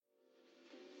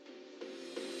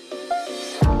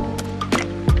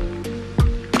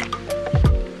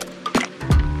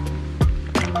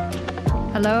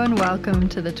Hello and welcome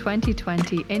to the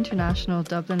 2020 International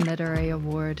Dublin Literary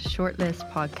Award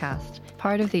Shortlist podcast,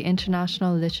 part of the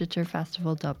International Literature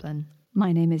Festival Dublin.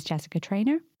 My name is Jessica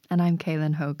Traynor. And I'm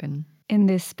Caelan Hogan. In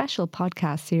this special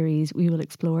podcast series, we will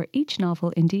explore each novel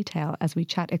in detail as we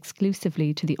chat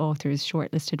exclusively to the authors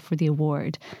shortlisted for the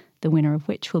award, the winner of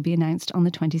which will be announced on the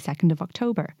 22nd of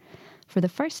October. For the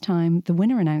first time, the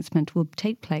winner announcement will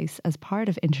take place as part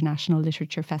of International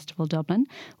Literature Festival Dublin,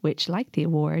 which, like the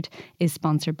award, is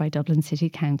sponsored by Dublin City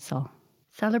Council.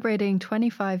 Celebrating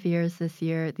 25 years this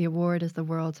year, the award is the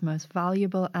world's most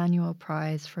valuable annual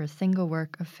prize for a single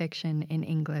work of fiction in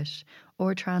English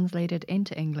or translated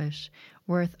into English,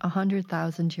 worth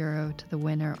 €100,000 to the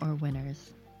winner or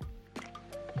winners.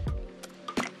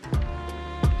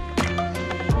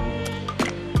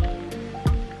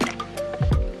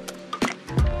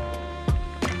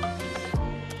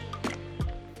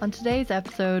 On today's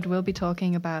episode, we'll be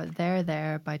talking about There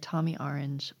There by Tommy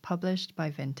Orange, published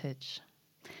by Vintage.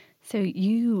 So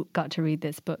you got to read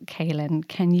this book, Caelan.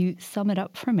 Can you sum it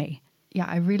up for me? Yeah,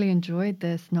 I really enjoyed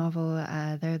this novel,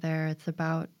 There There. It's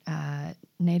about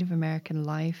Native American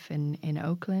life in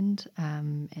Oakland,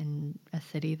 in a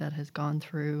city that has gone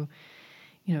through,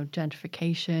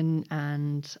 gentrification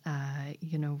and,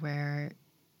 where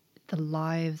the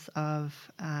lives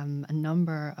of a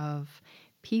number of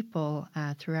people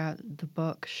throughout the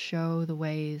book show the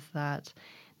ways that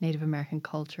Native American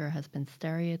culture has been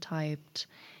stereotyped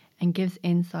and gives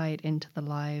insight into the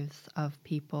lives of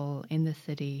people in the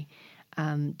city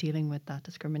dealing with that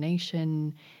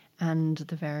discrimination and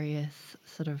the various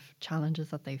sort of challenges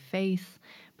that they face.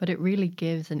 But it really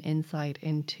gives an insight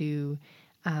into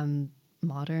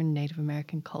modern Native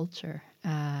American culture.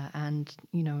 And,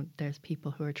 there's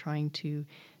people who are trying to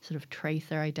sort of trace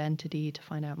their identity, to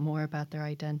find out more about their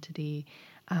identity.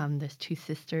 There's two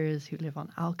sisters who live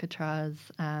on Alcatraz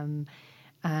and,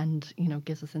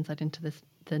 gives us insight into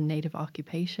the Native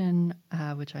occupation,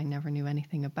 which I never knew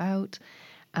anything about.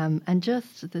 And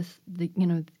just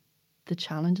the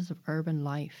challenges of urban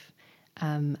life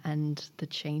and the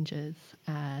changes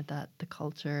that the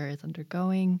culture is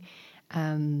undergoing.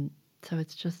 So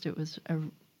it was a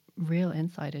real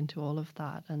insight into all of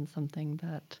that, and something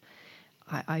that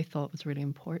I thought was really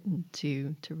important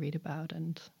to read about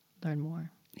and learn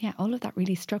more. Yeah, all of that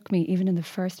really struck me. Even in the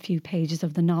first few pages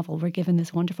of the novel, we're given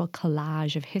this wonderful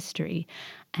collage of history.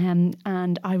 And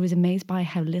I was amazed by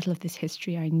how little of this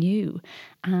history I knew.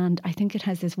 And I think it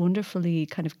has this wonderfully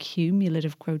kind of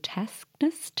cumulative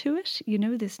grotesqueness to it.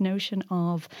 This notion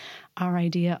of our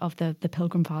idea of the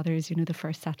Pilgrim Fathers, the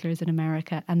first settlers in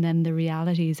America, and then the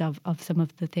realities of some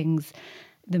of the things,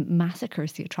 the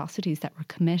massacres, the atrocities that were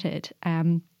committed.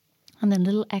 And the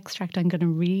little extract I'm going to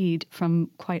read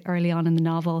from quite early on in the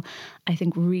novel, I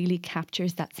think really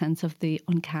captures that sense of the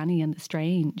uncanny and the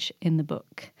strange in the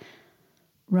book.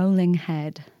 Rolling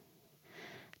Head.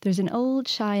 There's an old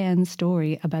Cheyenne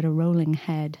story about a rolling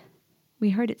head. We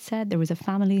heard it said there was a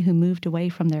family who moved away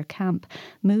from their camp,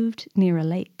 moved near a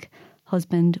lake.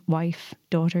 Husband, wife,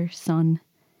 daughter, son.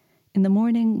 In the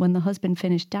morning, when the husband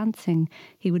finished dancing,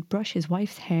 he would brush his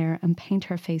wife's hair and paint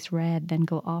her face red, then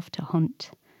go off to hunt.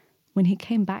 When he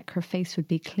came back, her face would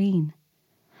be clean.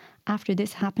 After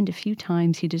this happened a few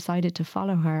times, he decided to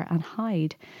follow her and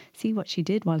hide, see what she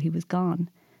did while he was gone.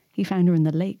 He found her in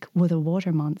the lake with a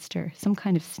water monster, some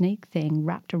kind of snake thing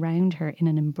wrapped around her in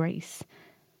an embrace.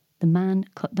 The man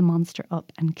cut the monster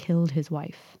up and killed his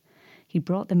wife. He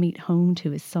brought the meat home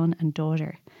to his son and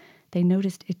daughter. They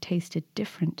noticed it tasted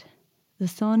different. The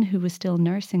son, who was still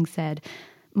nursing, said,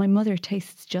 "My mother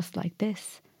tastes just like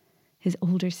this." His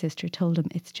older sister told him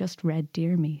it's just red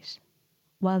deer meat.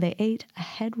 While they ate, a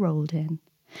head rolled in.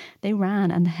 They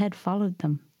ran and the head followed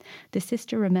them. The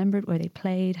sister remembered where they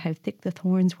played, how thick the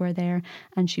thorns were there,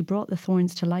 and she brought the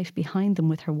thorns to life behind them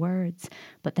with her words,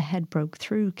 but the head broke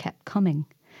through, kept coming.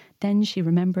 Then she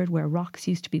remembered where rocks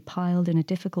used to be piled in a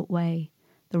difficult way.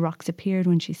 The rocks appeared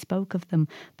when she spoke of them,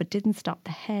 but didn't stop the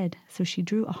head, so she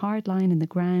drew a hard line in the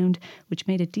ground, which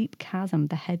made a deep chasm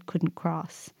the head couldn't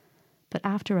cross. But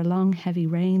after a long, heavy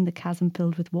rain, the chasm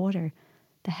filled with water.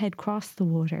 The head crossed the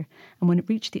water, and when it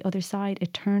reached the other side,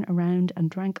 it turned around and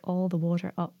drank all the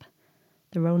water up.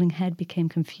 The rolling head became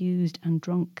confused and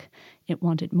drunk. It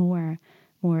wanted more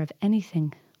of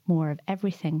anything, more of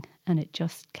everything, and it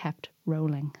just kept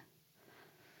rolling.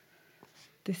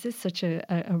 This is such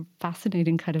a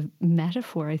fascinating kind of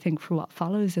metaphor, I think, for what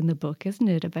follows in the book, isn't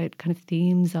it? About kind of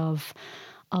themes of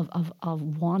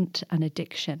want and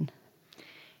addiction.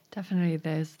 Definitely.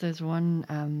 There's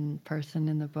one person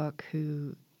in the book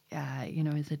who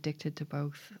is addicted to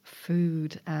both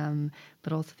food,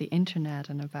 but also the internet,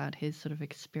 and about his sort of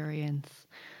experience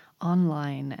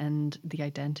online and the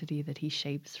identity that he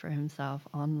shapes for himself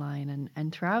online.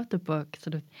 And throughout the book,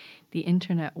 sort of the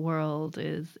internet world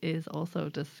is also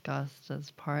discussed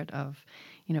as part of,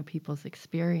 people's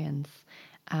experience,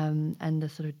 and the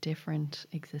sort of different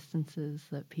existences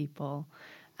that people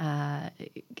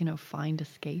find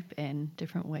escape in,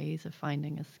 different ways of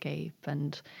finding escape.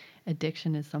 And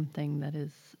addiction is something that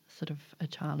is sort of a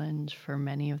challenge for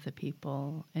many of the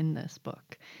people in this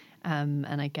book. And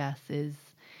I guess is,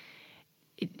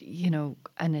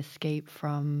 an escape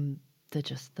from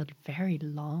the very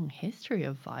long history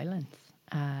of violence,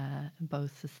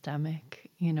 both systemic,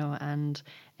 and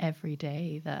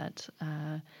everyday, that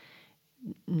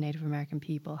Native American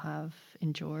people have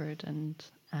endured. And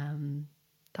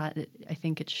that I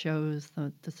think it shows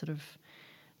the sort of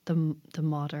the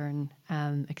modern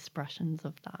expressions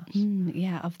of that.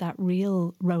 Yeah, of that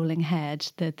real rolling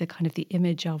head, the kind of the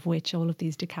image of which all of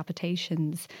these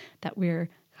decapitations that we're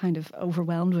kind of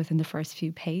overwhelmed with in the first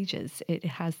few pages, it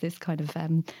has this kind of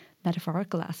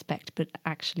metaphorical aspect, but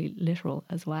actually literal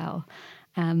as well.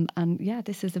 And yeah,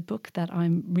 this is a book that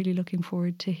I'm really looking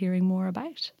forward to hearing more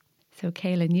about. So,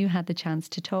 Kaylin, you had the chance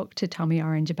to talk to Tommy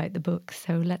Orange about the book.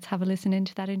 So let's have a listen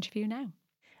into that interview now.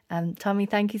 Tommy,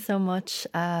 thank you so much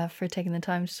for taking the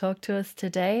time to talk to us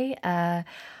today.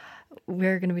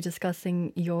 We're going to be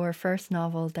discussing your first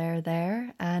novel,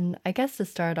 There. And I guess to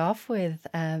start off with,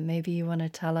 maybe you want to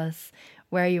tell us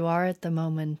where you are at the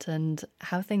moment and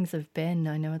how things have been.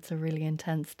 I know it's a really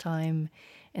intense time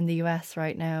in the US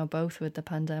right now, both with the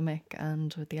pandemic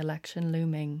and with the election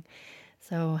looming.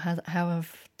 So how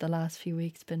have the last few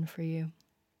weeks been for you?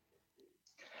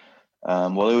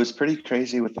 Well, it was pretty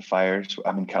crazy with the fires.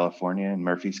 I'm in California, in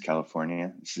Murphy's,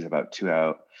 California. This is about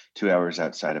 2 hours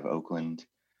outside of Oakland,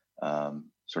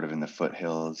 sort of in the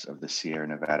foothills of the Sierra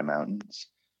Nevada mountains.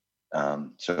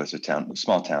 So it's a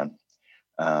small town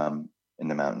in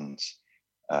the mountains.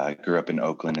 I grew up in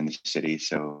Oakland, in the city,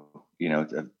 so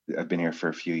I've been here for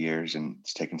a few years, and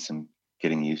it's taken some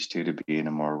getting used to be in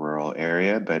a more rural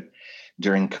area. But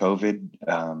during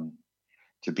COVID,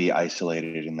 to be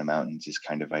isolated in the mountains is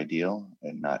kind of ideal,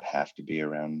 and not have to be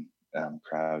around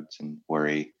crowds and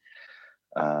worry.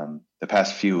 The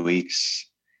past few weeks,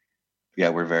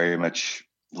 we're very much,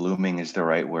 looming is the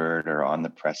right word, or on the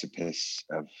precipice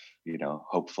of,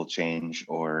 hopeful change,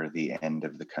 or the end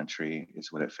of the country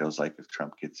is what it feels like if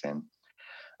Trump gets in.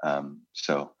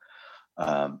 So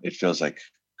it feels like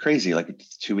crazy. Like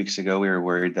 2 weeks ago, we were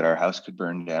worried that our house could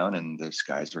burn down, and the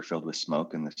skies were filled with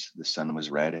smoke, and the sun was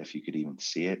red if you could even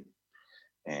see it.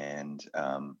 And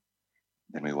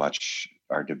then we watch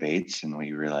our debates, and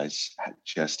we realize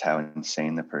just how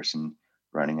insane the person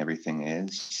running everything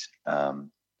is.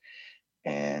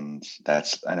 And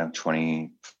that's, I know,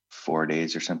 24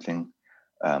 days or something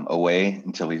away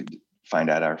until we find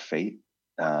out our fate.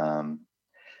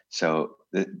 So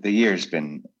the year's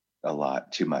been a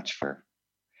lot too much for.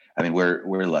 I mean,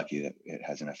 we're lucky that it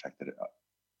hasn't affected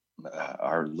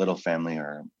our little family,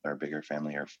 or our bigger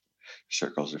family, or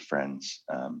circles of friends.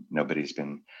 Nobody's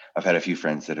been. I've had a few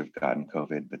friends that have gotten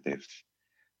COVID, but they've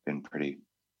been pretty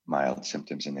mild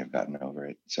symptoms, and they've gotten over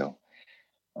it. So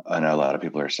I know a lot of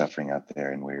people are suffering out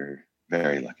there, and we're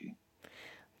very lucky.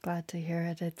 Glad to hear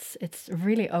it. It's a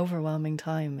really overwhelming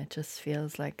time. It just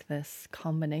feels like this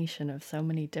combination of so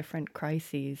many different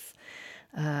crises,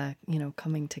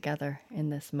 coming together in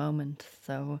this moment.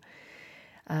 So,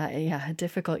 a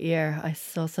difficult year. I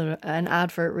saw sort of an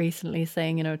advert recently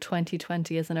saying,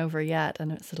 2020 isn't over yet,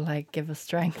 and it's sort of like, give us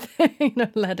strength,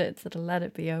 let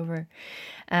it be over.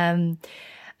 And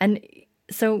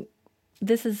so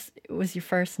this was your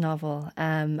first novel,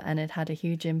 and it had a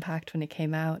huge impact when it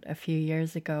came out a few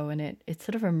years ago, and it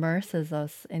sort of immerses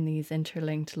us in these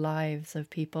interlinked lives of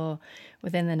people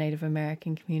within the Native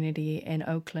American community in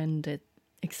Oakland. It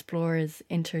explores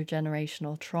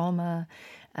intergenerational trauma,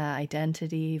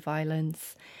 identity,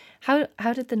 violence. How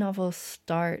did the novel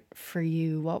start for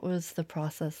you? What was the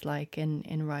process like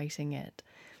in writing it?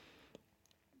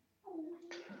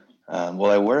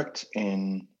 Well,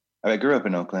 I grew up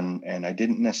in Oakland, and I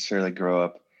didn't necessarily grow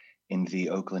up in the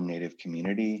Oakland Native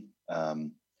community.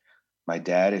 My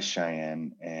dad is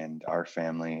Cheyenne, and our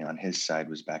family on his side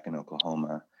was back in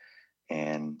Oklahoma.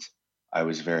 And I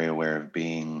was very aware of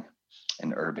being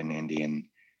an urban Indian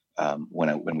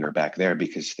when we were back there,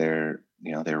 because they're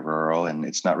rural, and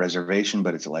it's not reservation,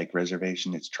 but it's like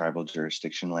reservation. It's tribal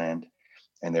jurisdiction land,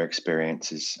 and their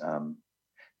experience is,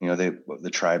 the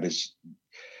tribe is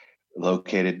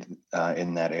located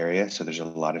in that area. So there's a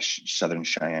lot of Southern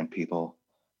Cheyenne people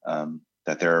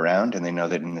that they're around, and they know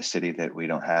that in the city that we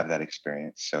don't have that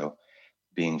experience. So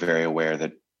being very aware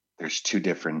that there's two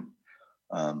different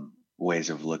ways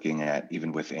of looking at,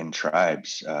 even within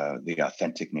tribes, the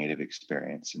authentic Native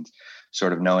experience, and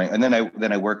sort of knowing. And then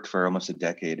I worked for almost a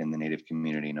decade in the Native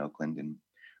community in Oakland, and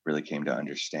really came to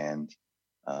understand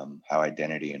how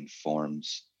identity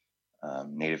informs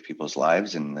Native people's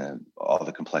lives and all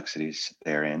the complexities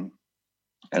therein.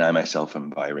 And I myself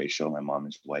am biracial. My mom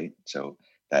is white, so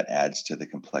that adds to the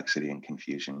complexity and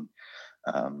confusion.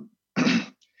 Um,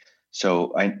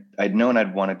 so I'd known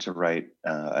I'd wanted to write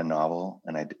a novel,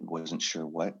 and I wasn't sure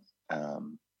what.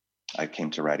 I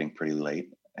came to writing pretty late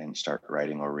and start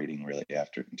writing or reading really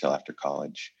until after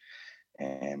college.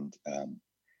 And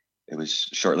it was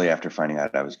shortly after finding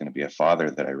out I was going to be a father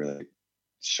that I really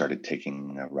started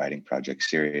taking a writing project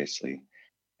seriously.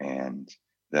 And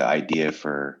the idea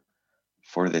for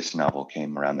this novel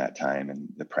came around that time, and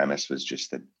the premise was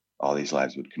just that all these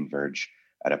lives would converge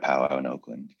at a powwow in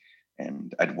Oakland.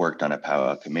 And I'd worked on a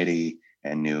powwow committee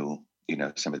and knew,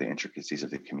 some of the intricacies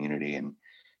of the community, and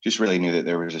just really knew that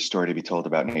there was a story to be told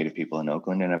about Native people in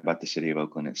Oakland and about the city of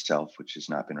Oakland itself, which has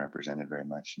not been represented very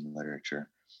much in the literature.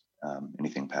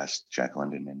 Anything past Jack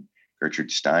London and Gertrude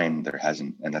Stein, there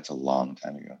hasn't, and that's a long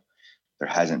time ago. There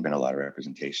hasn't been a lot of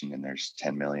representation, and there's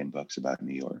 10 million books about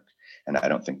New York. And I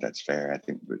don't think that's fair. I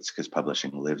think it's because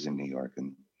publishing lives in New York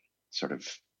and sort of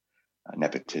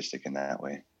nepotistic in that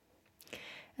way.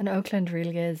 And Oakland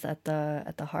really is at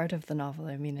the heart of the novel.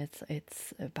 I mean,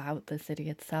 it's about the city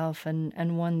itself,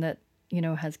 and one that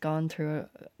has gone through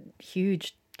a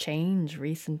huge change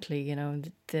recently.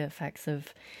 The effects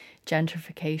of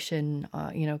gentrification,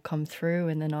 come through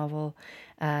in the novel,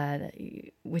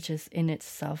 which is in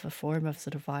itself a form of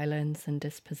sort of violence and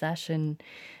dispossession.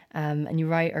 And you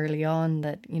write early on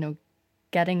that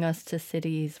getting us to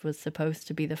cities was supposed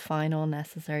to be the final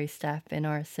necessary step in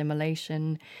our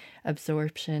assimilation,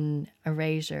 absorption,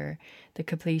 erasure, the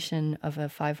completion of a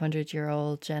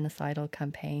 500-year-old genocidal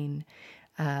campaign.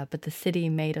 But the city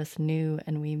made us new,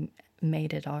 and we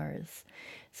made it ours.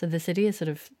 So the city is sort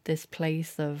of this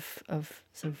place of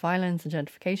sort of violence and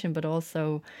gentrification, but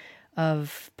also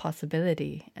of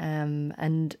possibility.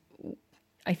 And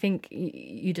I think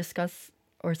you discuss,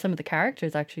 or some of the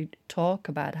characters actually talk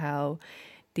about how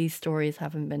these stories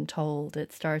haven't been told.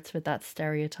 It starts with that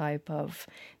stereotype of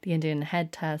the Indian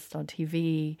head test on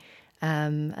TV,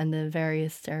 and the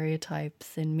various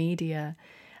stereotypes in media.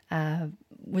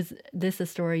 Was this a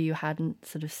story you hadn't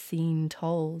sort of seen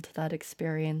told, that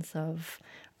experience of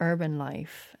urban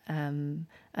life and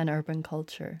urban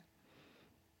culture?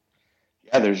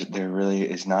 Yeah, there really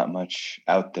is not much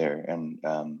out there. And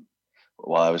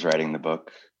while I was writing the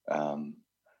book,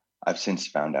 I've since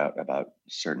found out about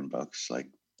certain books like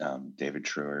David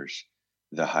Truer's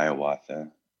The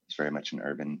Hiawatha. It's very much an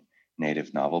urban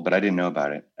Native novel, but I didn't know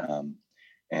about it.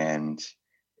 And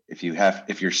if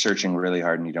you're searching really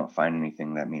hard and you don't find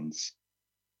anything, that means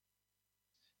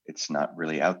it's not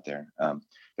really out there.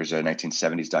 There's a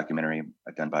 1970s documentary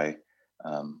done by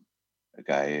a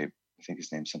guy, I think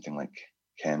his name's something like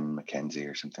Ken McKenzie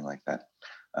or something like that,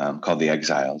 called The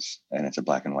Exiles, and it's a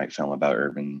black and white film about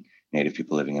urban Native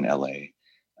people living in LA.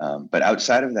 But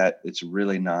outside of that, it's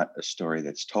really not a story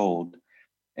that's told.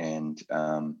 And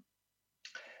I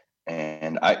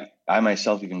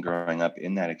myself, even growing up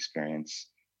in that experience,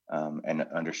 and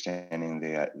understanding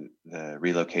the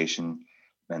relocation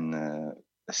and the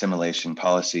assimilation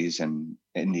policies and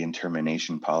Indian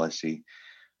termination policy,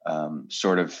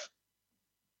 sort of,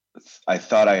 I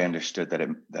thought I understood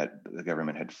that the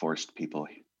government had forced people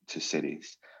to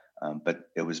cities, but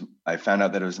I found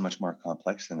out that it was much more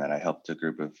complex than that. I helped a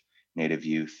group of Native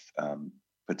youth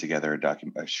put together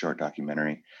a short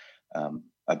documentary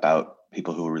about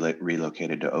people who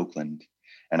relocated to Oakland,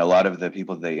 and a lot of the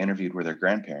people they interviewed were their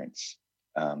grandparents.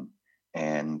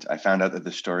 And I found out that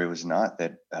the story was not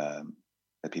that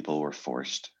that people were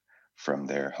forced from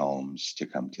their homes to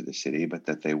come to the city, but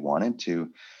that they wanted to.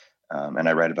 And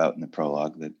I read about in the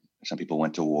prologue that some people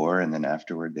went to war, and then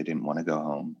afterward they didn't want to go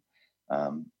home,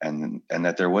 and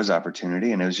that there was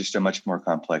opportunity, and it was just a much more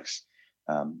complex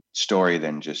story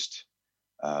than just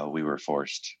we were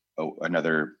forced.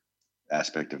 Another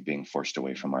aspect of being forced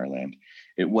away from our land.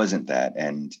 It wasn't that,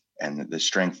 and the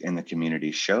strength in the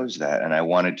community shows that. And I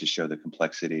wanted to show the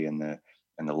complexity and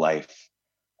the life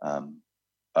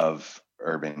of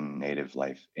urban Native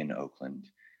life in Oakland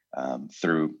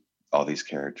through all these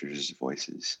characters'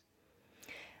 voices.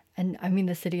 And I mean,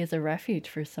 the city is a refuge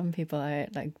for some people. I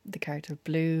like the character of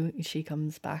Blue. She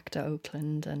comes back to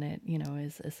Oakland, and it,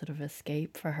 is a sort of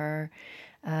escape for her.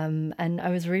 And I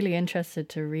was really interested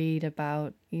to read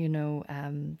about,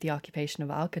 the occupation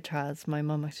of Alcatraz. My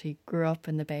mum actually grew up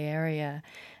in the Bay Area,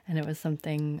 and it was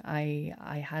something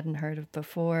I hadn't heard of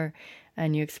before.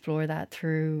 And you explore that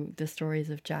through the stories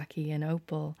of Jackie and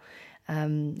Opal,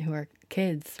 who are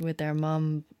kids with their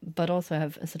mum, but also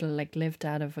have sort of like lived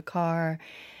out of a car,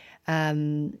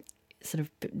 um, sort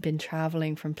of been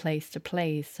traveling from place to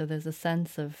place. So there's a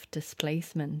sense of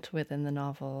displacement within the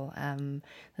novel.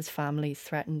 There's families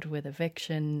threatened with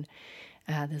eviction.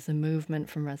 There's a movement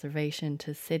from reservation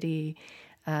to city.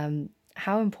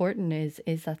 How important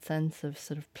is that sense of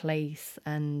sort of place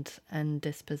and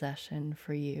dispossession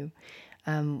for you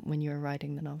when you were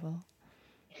writing the novel?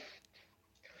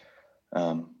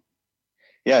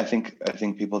 Yeah, I think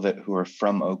people who are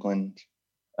from Oakland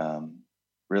um,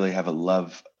 really have a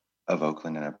love of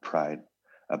Oakland and a pride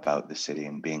about the city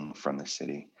and being from the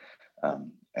city.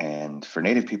 And for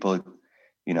Native people,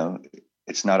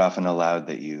 it's not often allowed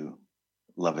that you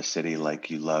love a city like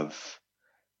you love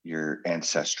your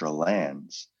ancestral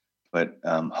lands. But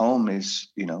home is,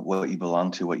 what you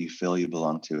belong to, what you feel you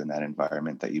belong to in that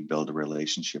environment that you build a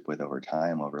relationship with over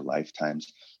time, over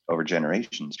lifetimes, over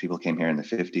generations. People came here in the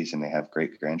 50s and they have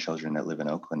great grandchildren that live in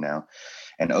Oakland now.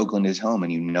 And Oakland is home,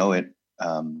 and it,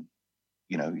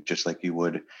 just like you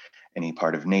would any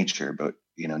part of nature. But,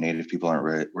 Native people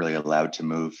aren't really allowed to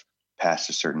move past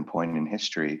a certain point in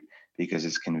history because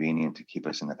it's convenient to keep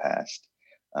us in the past.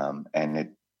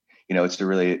 And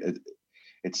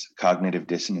it's cognitive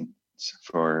dissonance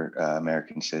for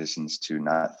American citizens to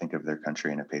not think of their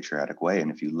country in a patriotic way.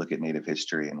 And if you look at Native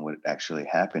history and what actually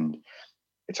happened,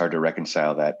 it's hard to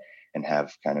reconcile that and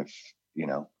have kind of,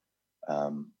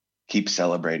 keep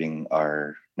celebrating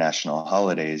our national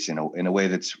holidays in a way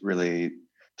that's really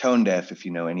tone deaf, if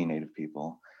you know any Native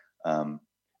people,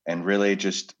 and really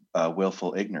just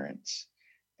willful ignorance.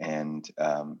 And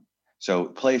so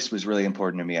place was really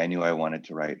important to me. I knew I wanted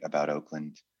to write about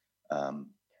Oakland. Um,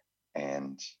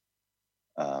 and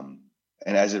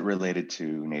and as it related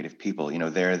to Native people,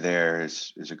 there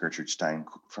is a Gertrude Stein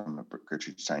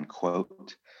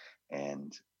quote,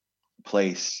 and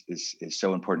place is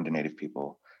so important to Native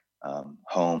people.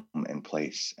 Home and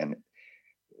place, and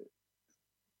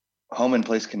home and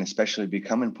place can especially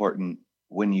become important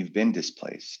when you've been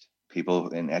displaced. People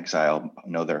in exile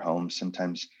know their homes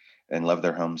sometimes and love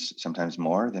their homes sometimes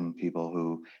more than people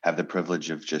who have the privilege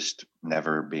of just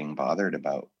never being bothered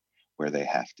about where they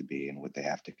have to be and what they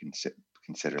have to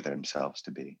consider themselves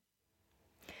to be.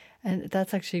 And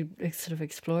that's actually sort of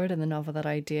explored in the novel, that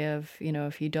idea of,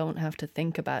 if you don't have to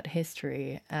think about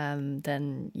history,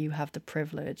 then you have the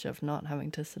privilege of not having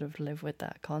to sort of live with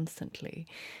that constantly.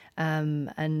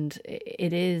 And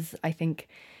it is, I think,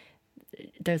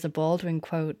 there's a Baldwin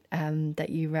quote that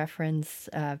you reference,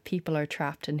 people are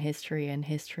trapped in history and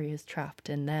history is trapped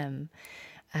in them.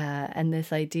 And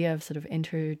this idea of sort of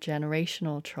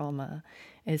intergenerational trauma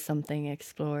is something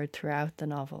explored throughout the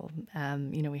novel.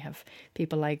 We have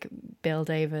people like Bill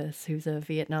Davis, who's a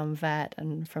Vietnam vet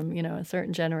and from, a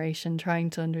certain generation, trying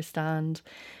to understand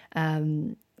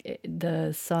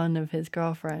the son of his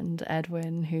girlfriend,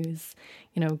 Edwin, who's,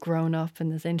 grown up in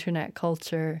this internet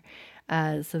culture.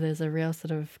 So there's a real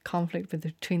sort of conflict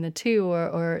between the two,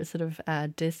 or sort of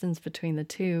distance between the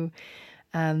two.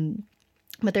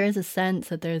 But there is a sense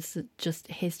that there's just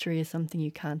history is something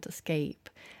you can't escape.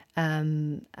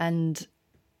 And,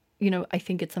 I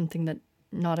think it's something that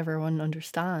not everyone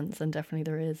understands. And definitely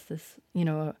there is this,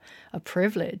 a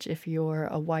privilege if you're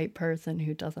a white person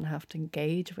who doesn't have to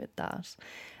engage with that.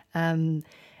 And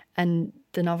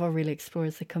the novel really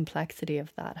explores the complexity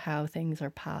of that, how things are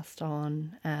passed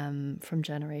on from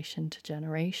generation to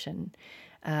generation.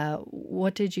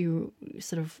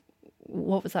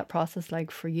 What was that process like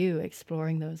for you,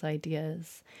 exploring those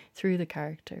ideas through the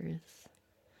characters?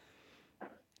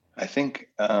 I think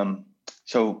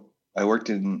so. I worked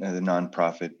in the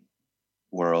nonprofit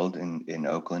world in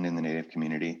Oakland in the Native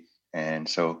community, and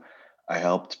so I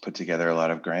helped put together a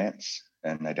lot of grants.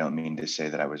 And I don't mean to say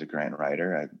that I was a grant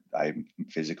writer. I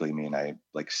physically mean I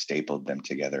like stapled them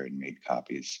together and made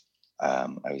copies. I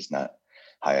was not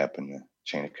high up in the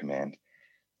chain of command.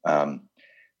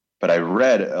 But I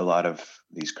read a lot of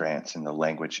these grants and the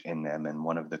language in them. And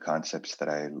one of the concepts that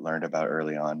I learned about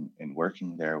early on in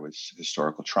working there was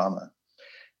historical trauma.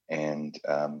 And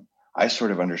I sort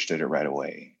of understood it right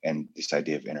away. And this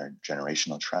idea of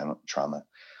intergenerational trauma.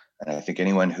 And I think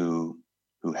anyone who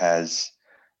has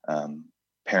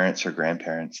parents or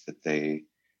grandparents that they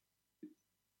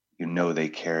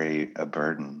carry a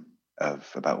burden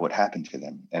about what happened to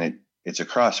them, and it's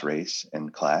across race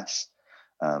and class.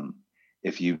 Um,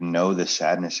 if you know the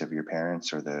sadness of your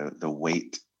parents or the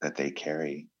weight that they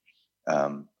carry,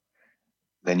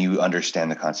 then you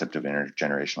understand the concept of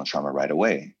intergenerational trauma right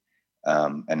away.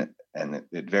 And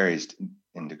it varies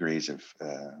in degrees of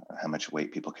how much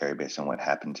weight people carry based on what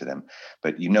happened to them.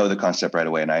 But you know the concept right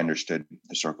away, and I understood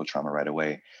historical trauma right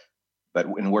away. But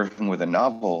in working with a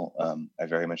novel, I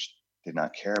very much did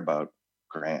not care about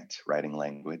grant writing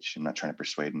language. I'm not trying to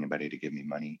persuade anybody to give me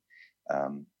money.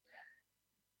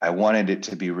 I wanted it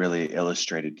to be really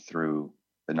illustrated through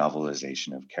the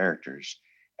novelization of characters,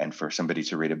 and for somebody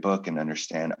to read a book and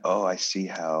understand, oh, I see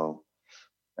how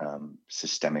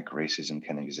systemic racism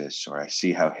can exist, or I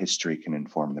see how history can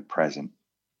inform the present.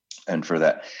 And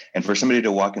for somebody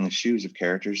to walk in the shoes of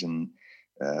characters and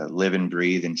live and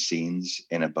breathe in scenes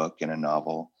in a book, in a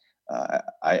novel,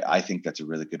 I think that's a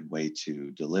really good way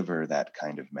to deliver that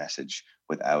kind of message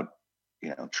without,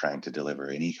 trying to deliver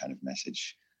any kind of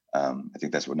message. I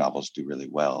think that's what novels do really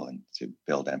well, and to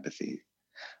build empathy.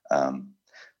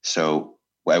 So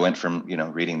I went from,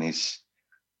 reading these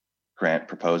grant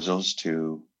proposals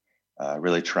to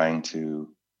really trying to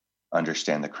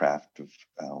understand the craft of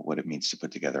what it means to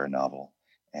put together a novel,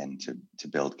 and to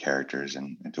build characters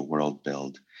and to world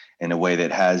build in a way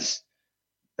that has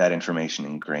that information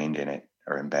ingrained in it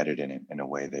or embedded in it in a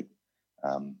way that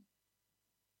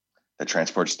that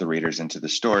transports the readers into the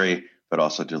story, but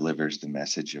also delivers the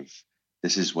message of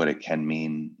this is what it can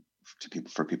mean to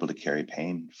people, for people to carry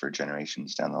pain for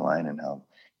generations down the line, and how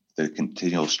the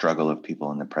continual struggle of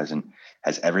people in the present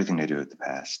has everything to do with the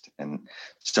past. And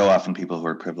so often people who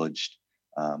are privileged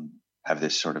have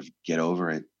this sort of get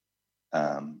over it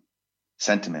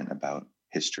sentiment about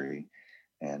history.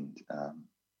 And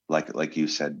like you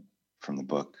said from the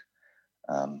book,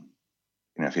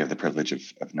 if you have the privilege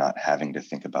of not having to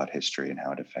think about history and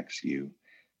how it affects you,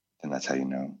 then that's how you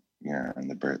know you're on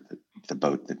the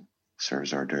boat that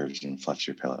serves hors d'oeuvres and fluffs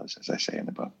your pillows, as I say in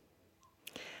the book.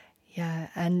 Yeah,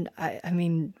 and I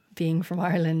mean, being from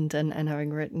Ireland and having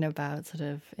written about sort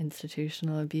of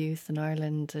institutional abuse in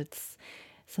Ireland, it's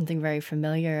something very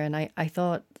familiar. And I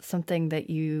thought something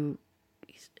that you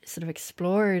sort of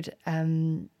explored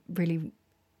really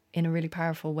in a really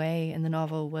powerful way in the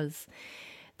novel was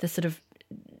the sort of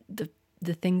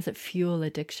the things that fuel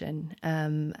addiction,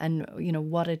 and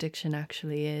what addiction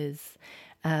actually is,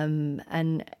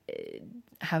 and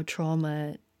how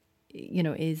trauma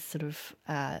is sort of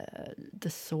the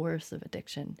source of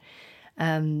addiction.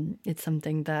 It's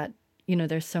something that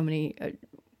there's so many.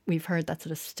 We've heard that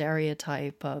sort of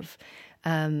stereotype of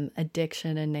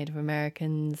addiction in Native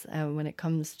Americans when it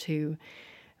comes to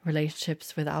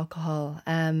relationships with alcohol,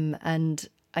 and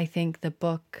I think the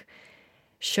book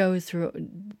shows through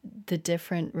the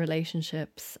different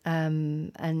relationships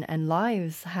and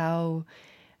lives how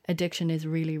addiction is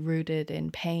really rooted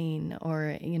in pain, or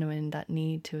in that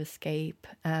need to escape,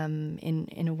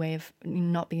 in a way of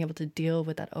not being able to deal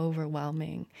with that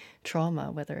overwhelming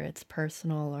trauma, whether it's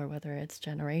personal or whether it's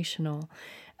generational.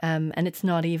 And it's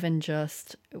not even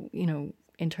just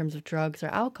in terms of drugs or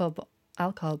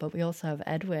alcohol, but we also have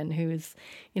Edwin, who's,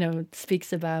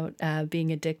 speaks about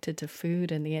being addicted to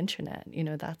food and the internet.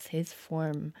 That's his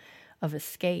form of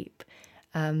escape.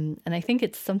 And I think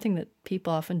it's something that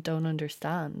people often don't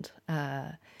understand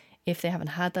if they haven't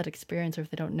had that experience, or if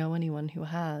they don't know anyone who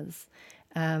has,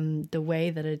 the way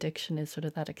that addiction is sort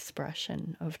of that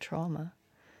expression of trauma.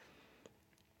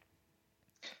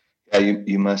 Yeah,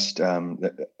 you must.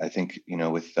 I think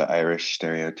with the Irish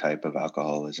stereotype of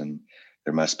alcoholism,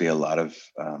 there must be a lot of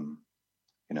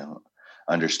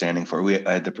understanding for.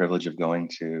 I had the privilege of going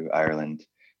to Ireland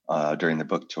during the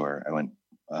book tour. I went.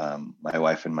 My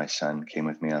wife and my son came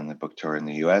with me on the book tour in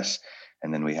the U.S.,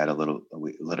 and then we had a little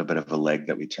bit of a leg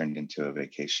that we turned into a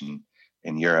vacation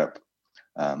in Europe,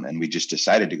 and we just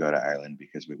decided to go to Ireland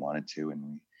because we wanted to, and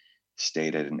we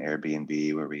stayed at an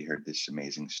Airbnb where we heard this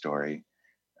amazing story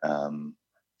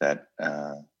that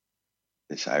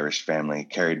this Irish family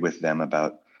carried with them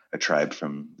about a tribe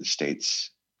from the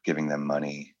States giving them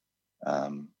money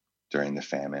during the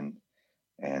famine,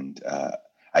 and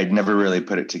I'd never really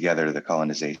put it together, the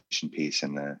colonization piece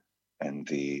and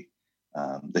the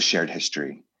shared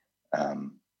history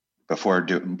before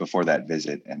that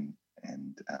visit, and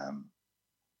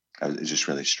it just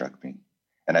really struck me,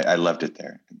 and I loved it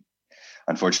there.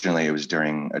 Unfortunately, it was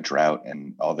during a drought,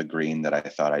 and all the green that I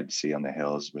thought I'd see on the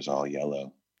hills was all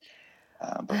yellow.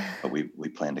 But we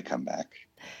plan to come back.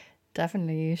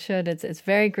 Definitely, you should. It's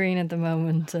very green at the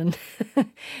moment and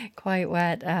quite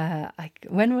wet.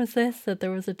 When was this that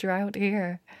there was a drought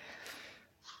here?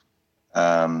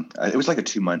 It was like a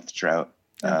 2-month drought.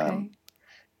 Okay.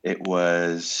 It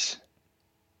was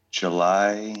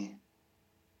July,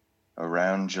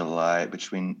 around July,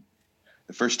 between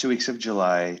the first 2 weeks of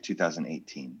July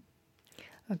 2018.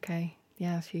 Okay.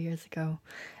 Yeah, a few years ago.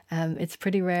 It's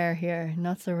pretty rare here.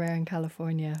 Not so rare in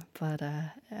California, but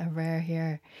rare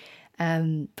here.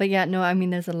 But yeah, no, I mean,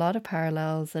 there's a lot of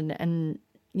parallels, and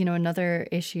another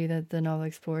issue that the novel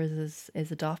explores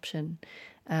is adoption.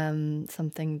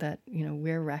 Something that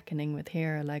we're reckoning with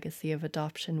here, a legacy of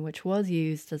adoption, which was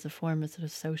used as a form of sort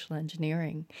of social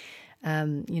engineering.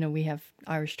 We have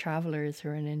Irish travelers who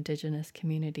are an indigenous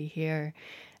community here,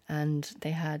 and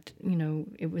they had,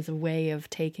 it was a way of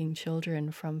taking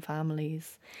children from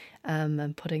families,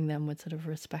 and putting them with sort of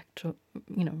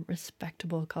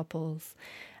respectable couples.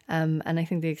 And I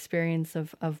think the experience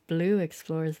of Blue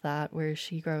explores that, where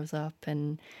she grows up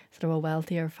in sort of a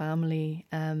wealthier family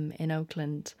in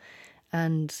Oakland,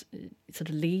 and sort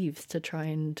of leaves to try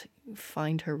and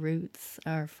find her roots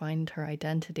or find her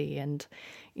identity. And,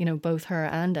 both her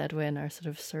and Edwin are sort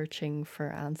of searching for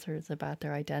answers about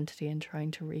their identity and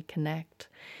trying to reconnect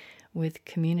with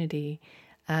community.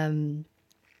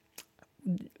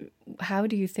 How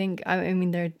do you think, I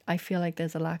mean, I feel like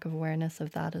there's a lack of awareness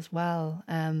of that as well,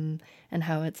 and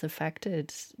how it's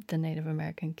affected the Native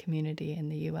American community in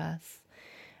the US.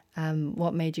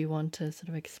 What made you want to sort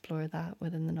of explore that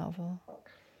within the novel?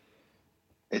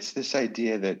 It's this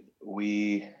idea that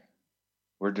we're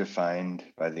defined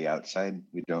by the outside.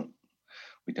 We don't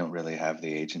really have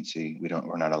the agency.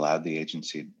 We're not allowed the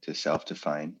agency to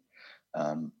self-define.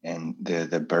 And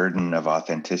the burden of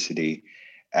authenticity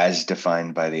as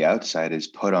defined by the outside is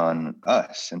put on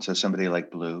us. And so somebody like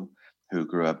Blue,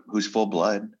 who's full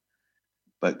blood,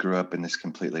 but grew up in this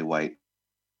completely white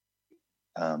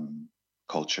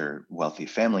culture, wealthy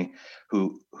family,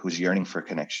 who's yearning for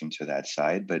connection to that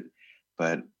side. But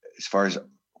as far as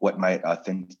what might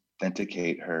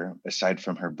authenticate her, aside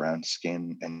from her brown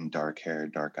skin and dark hair,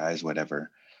 dark eyes,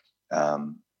 whatever,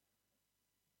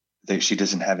 she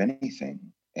doesn't have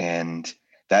anything. And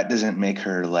that doesn't make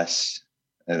her less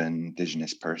of an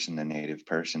indigenous person, a native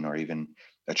person, or even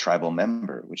a tribal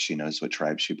member, which she knows what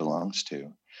tribe she belongs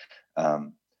to.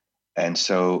 And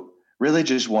so really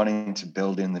just wanting to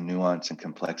build in the nuance and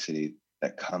complexity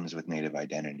that comes with Native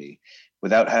identity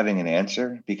without having an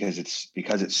answer, because it's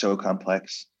so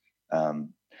complex.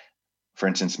 For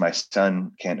instance, my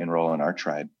son can't enroll in our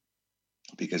tribe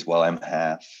because while I'm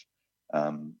half,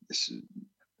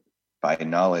 by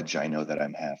knowledge, I know that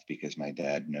I'm half because my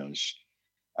dad knows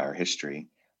our history.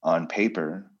 On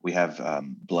paper, we have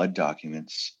blood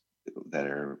documents that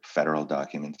are federal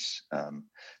documents,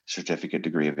 certificate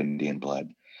degree of Indian blood.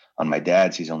 On my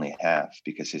dad's, he's only half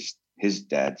because his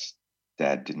dad's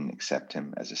dad didn't accept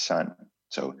him as a son.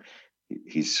 So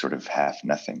he's sort of half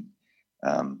nothing.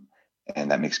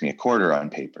 And that makes me a quarter on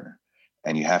paper.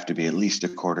 And you have to be at least a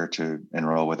quarter to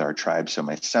enroll with our tribe. So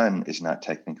my son is not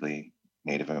technically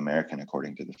Native American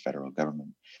according to the federal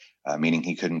government, meaning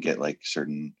he couldn't get like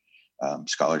certain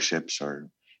scholarships, or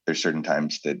there's certain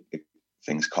times that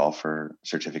things call for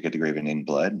certificate degree of Indian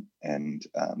blood, and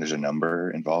there's a number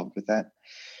involved with that,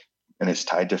 and it's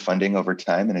tied to funding over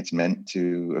time, and it's meant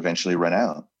to eventually run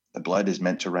out. The blood is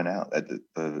meant to run out.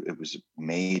 It was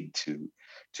made to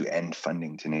end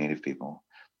funding to Native people.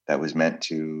 That was meant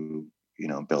to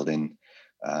build in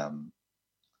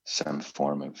some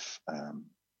form of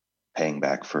paying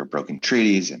back for broken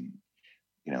treaties and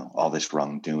all this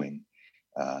wrongdoing.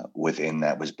 Within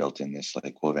that was built in this,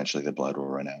 like, well, eventually the blood will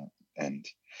run out. And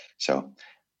so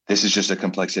this is just a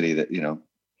complexity that,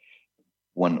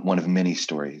 one of many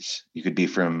stories. You could be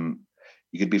from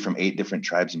 8 different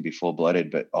tribes and be full-blooded,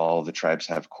 but all the tribes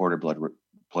have quarter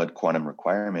blood quantum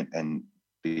requirement and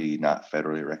be not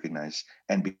federally recognized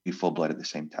and be full-blood at the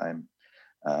same time.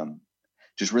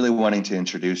 Just really wanting to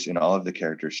introduce in all of the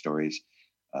character stories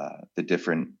the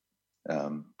different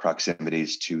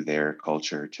proximities to their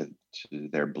culture, to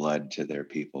their blood, to their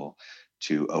people,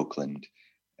 to Oakland,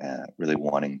 really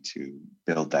wanting to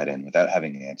build that in without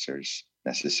having answers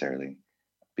necessarily,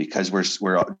 because we're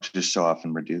just so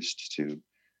often reduced to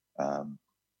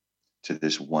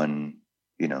this one,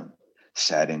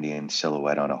 sad Indian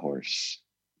silhouette on a horse,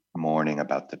 mourning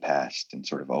about the past and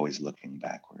sort of always looking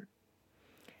backward.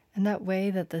 And that way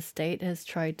that the state has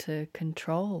tried to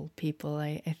control people,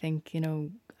 I think,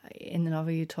 in the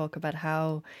novel you talk about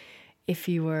how if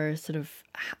you were sort of,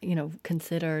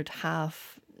 considered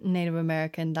half Native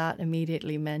American, that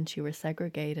immediately meant you were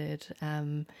segregated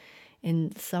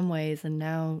in some ways. And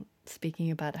now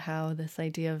speaking about how this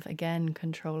idea of, again,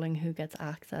 controlling who gets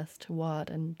access to what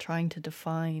and trying to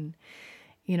define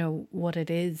what it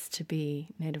is to be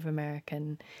Native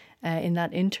American. In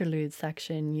that interlude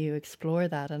section, you explore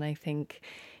that, and I think,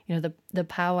 the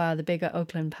powwow, the big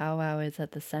Oakland powwow, is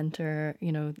at the center,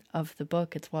 of the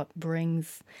book. It's what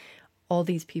brings all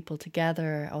these people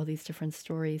together, all these different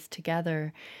stories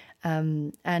together,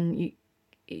 and you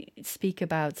speak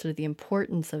about sort of the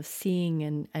importance of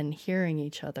seeing and hearing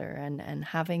each other, and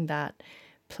having that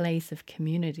place of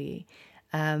community.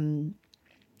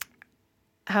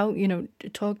 How,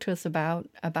 talk to us about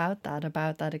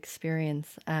that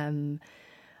experience,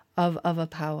 of a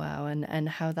powwow, and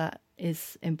how that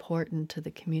is important to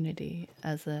the community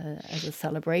as a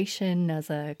celebration, as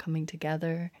a coming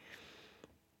together.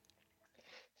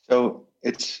 So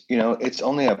it's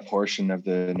only a portion of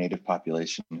the Native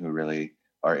population who really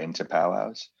are into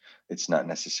powwows. It's not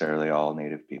necessarily all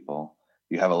Native people.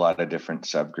 You have a lot of different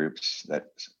subgroups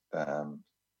um,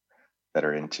 that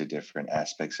are into different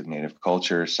aspects of Native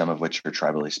culture, some of which are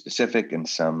tribally specific and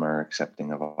some are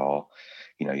accepting of all.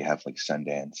 You have like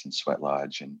Sundance and Sweat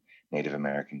Lodge and Native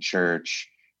American Church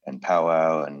and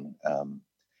powwow. And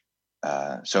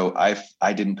so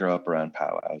I didn't grow up around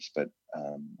powwows, but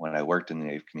when I worked in the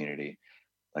Native community,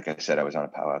 like I said, I was on a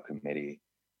powwow committee,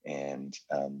 and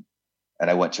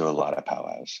I went to a lot of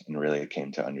powwows and really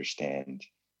came to understand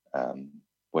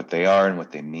what they are and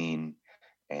what they mean.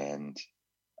 And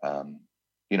um,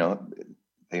 you know,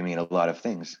 they mean a lot of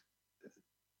things.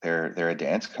 They're a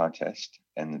dance contest,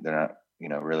 and they're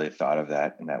not really thought of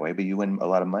that in that way. But you win a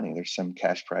lot of money. There's some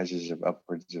cash prizes of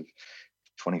upwards of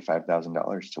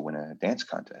 $25,000 to win a dance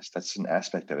contest. That's an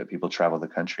aspect of it. People travel the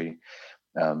country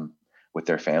um, with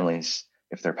their families,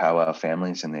 if they're powwow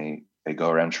families, and they go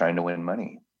around trying to win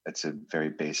money. That's a very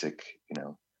basic,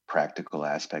 practical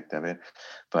aspect of it.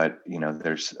 But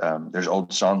there's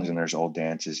old songs and there's old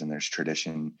dances and there's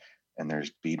tradition and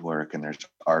there's beadwork and there's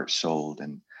art sold,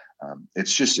 and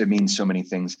it means so many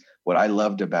things. What I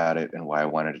loved about it and why I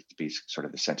wanted it to be sort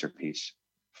of the centerpiece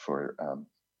for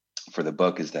the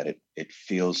book is that it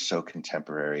feels so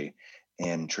contemporary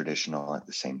and traditional at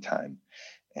the same time,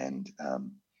 and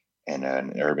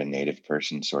an urban Native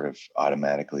person sort of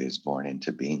automatically is born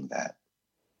into being that.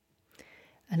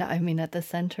 And I mean, at the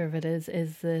center of it is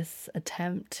this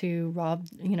attempt to rob,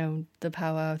 the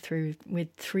powwow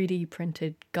with 3D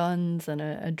printed guns and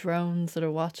a drone sort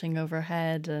of watching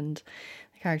overhead, and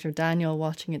the character Daniel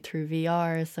watching it through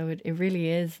VR. So it really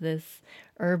is this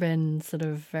urban sort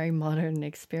of very modern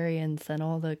experience, and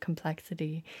all the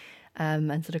complexity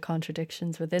and sort of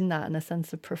contradictions within that, and a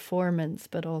sense of performance,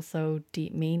 but also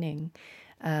deep meaning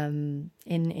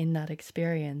in that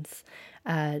experience.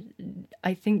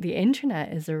 I think the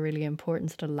internet is a really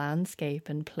important sort of landscape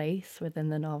and place within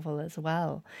the novel as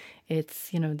well.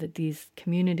 It's, that these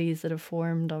communities that have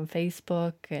formed on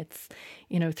Facebook, it's,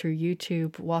 through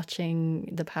YouTube, watching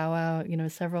the powwow,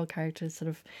 several characters sort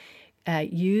of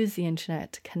use the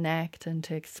internet to connect and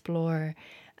to explore,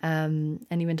 and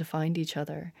even to find each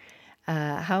other.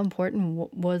 How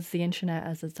important was the internet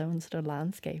as its own sort of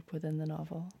landscape within the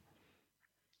novel?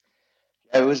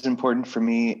 It was important for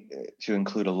me to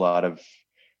include a lot of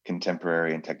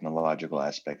contemporary and technological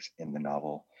aspects in the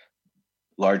novel,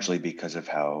 largely because of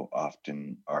how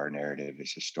often our narrative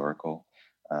is historical,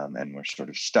 and we're sort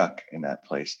of stuck in that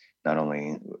place, not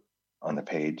only on the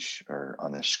page or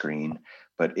on the screen,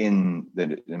 but in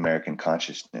the American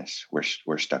consciousness.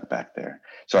 We're stuck back there.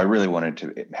 So I really wanted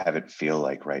to have it feel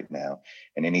like right now,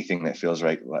 and anything that feels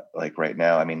like right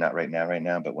now. I mean, not right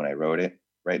now, but when I wrote it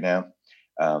right now,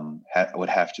 would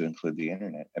have to include the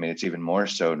internet. I mean, it's even more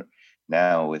so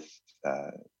now with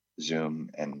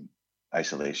Zoom and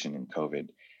isolation and COVID.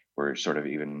 We're sort of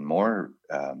even more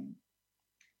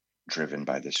driven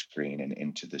by the screen and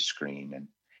into the screen, and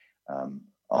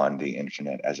on the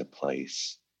internet as a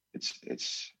place.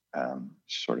 It's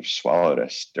sort of swallowed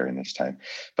us during this time.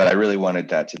 But I really wanted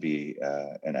that to be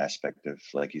an aspect of,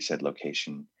 like you said,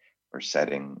 location or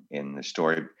setting in the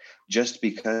story, just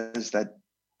because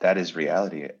that is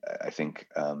reality. I think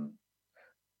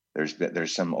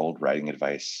there's some old writing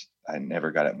advice. I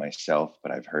never got it myself,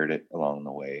 but I've heard it along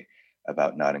the way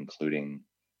about not including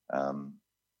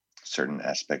certain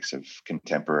aspects of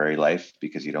contemporary life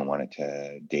because you don't want it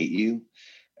to date you.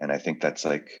 And I think that's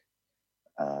like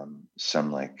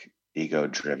some like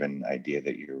ego-driven idea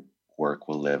that your work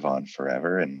will live on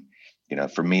forever. And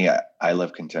for me, I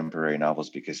love contemporary novels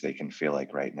because they can feel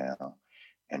like right now,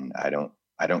 and I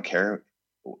don't care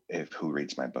if who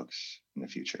reads my books in the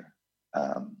future.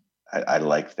 I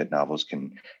like that novels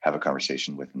can have a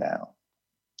conversation with now.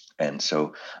 And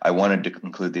so I wanted to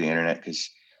include the internet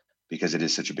because it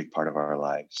is such a big part of our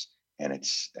lives,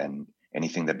 and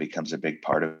anything that becomes a big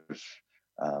part of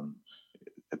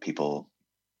people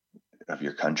of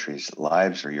your country's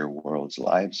lives or your world's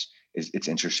lives, it's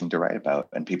interesting to write about,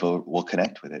 and people will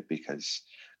connect with it because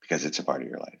it's a part of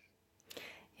your life.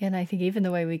 Yeah, and I think even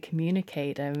the way we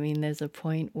communicate, I mean, there's a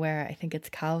point where I think it's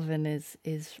Calvin is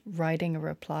writing a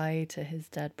reply to his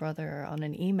dead brother on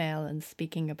an email and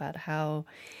speaking about how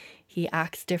he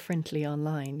acts differently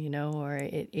online, you know, or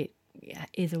it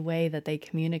is a way that they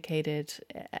communicated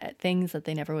things that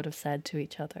they never would have said to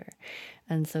each other.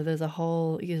 And so there's a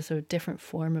whole, you know, sort of different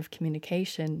form of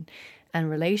communication and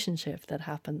relationship that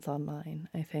happens online,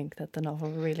 I think, that the novel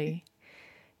really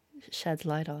sheds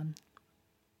light on.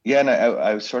 Yeah, and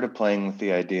I was sort of playing with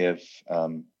the idea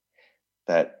of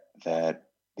that the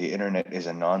internet is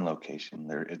a non-location.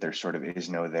 There sort of is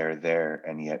no there,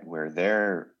 and yet we're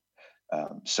there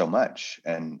so much.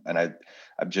 And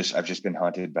I've just been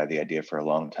haunted by the idea for a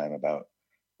long time about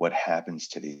what happens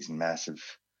to these massive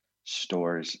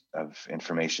stores of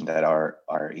information that are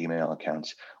our email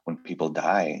accounts when people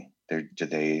die. There's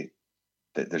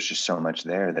just so much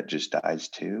there that just dies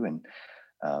too. And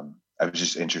I was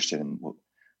just interested in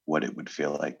what it would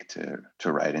feel like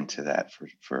to write into that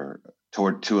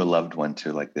to a loved one,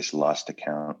 to like this lost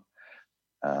account.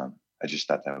 I just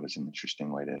thought that was an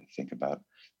interesting way to think about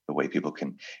the way people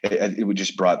can. It would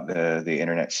just brought the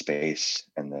internet space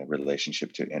and the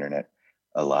relationship to internet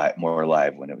more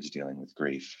alive when it was dealing with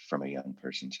grief from a young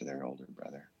person to their older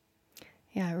brother.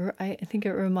 Yeah, I think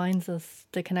it reminds us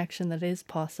the connection that is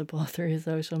possible through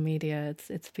social media.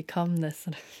 It's become this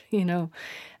sort of, you know,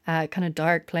 kind of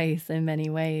dark place in many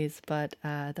ways, but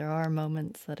there are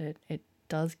moments that it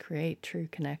does create true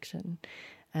connection,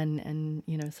 and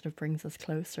you know, sort of brings us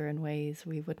closer in ways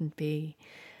we wouldn't be.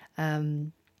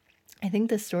 I think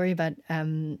the story about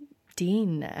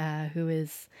Dean, who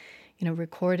is, you know,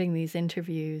 recording these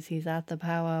interviews. He's at the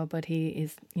powwow, but he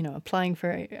is, you know, applying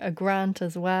for a grant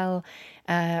as well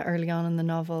early on in the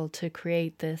novel to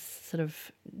create this sort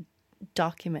of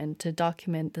document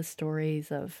the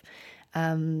stories of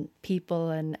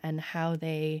people and how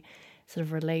they sort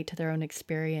of relate to their own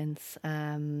experience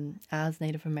as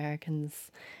Native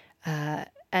Americans.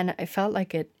 And I felt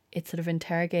like it sort of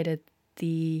interrogated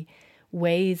the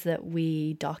ways that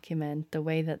we document, the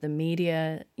way that the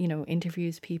media, you know,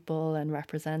 interviews people and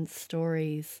represents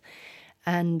stories.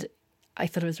 And I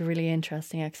thought it was a really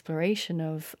interesting exploration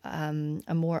of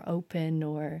a more open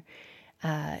or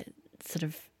sort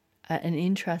of an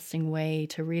interesting way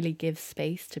to really give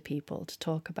space to people to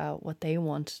talk about what they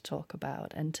want to talk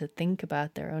about and to think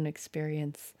about their own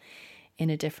experience in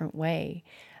a different way.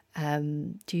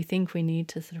 Do you think we need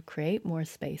to sort of create more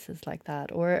spaces like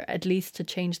that, or at least to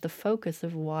change the focus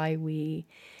of why we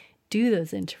do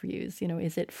those interviews? You know,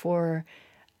 is it for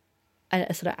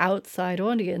a sort of outside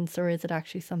audience, or is it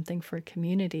actually something for a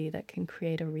community that can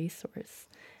create a resource?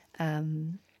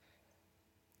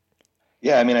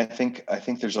 Yeah, I mean, I think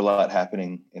there's a lot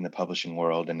happening in the publishing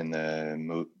world and in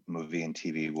the movie and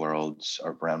TV worlds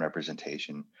around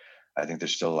representation. I think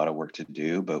there's still a lot of work to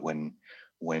do, but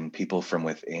when people from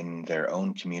within their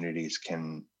own communities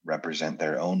can represent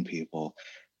their own people,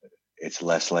 it's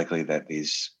less likely that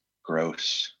these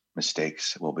gross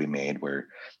mistakes will be made where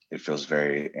it feels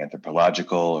very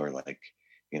anthropological or like,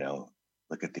 you know,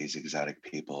 look at these exotic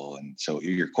people. And so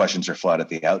your questions are flawed at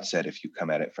the outset. If you come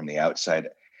at it from the outside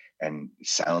and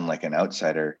sound like an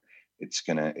outsider, it's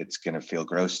gonna feel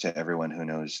gross to everyone who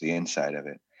knows the inside of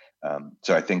it.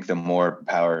 So I think the more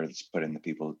power that's put in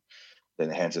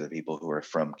the hands of the people who are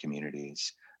from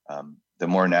communities, the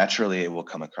more naturally it will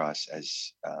come across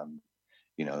as,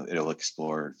 you know, it'll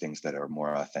explore things that are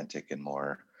more authentic and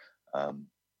more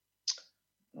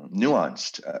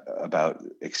nuanced about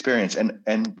experience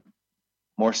and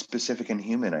more specific and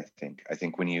human. I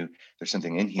think when there's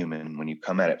something inhuman when you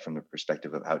come at it from the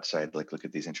perspective of outside, like look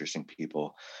at these interesting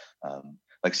people,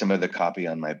 like some of the copy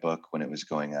on my book when it was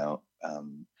going out,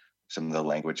 some of the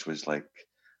language was like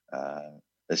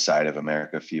the side of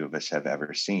America few of us have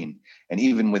ever seen. And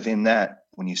even within that,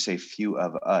 when you say few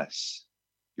of us,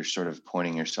 you're sort of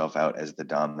pointing yourself out as the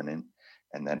dominant,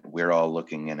 and that we're all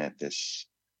looking in at this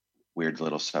weird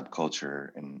little subculture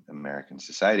in American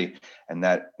society. And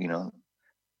that, you know,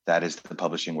 that is the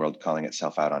publishing world calling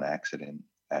itself out on accident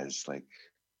as like,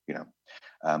 you know,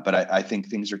 but I think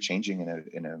things are changing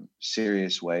in a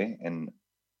serious way. And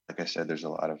like I said, there's a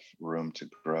lot of room to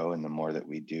grow. And the more that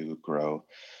we do grow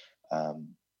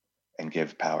and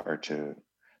give power to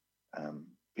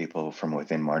people from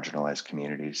within marginalized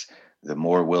communities, the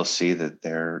more we'll see that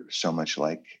they're so much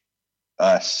like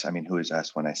us. I mean, who is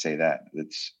us when I say that?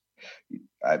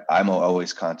 I'm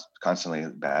always constantly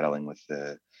battling with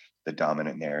the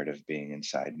dominant narrative being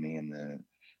inside me and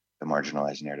the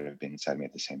marginalized narrative being inside me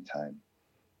at the same time.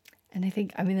 And I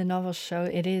think, I mean, the novel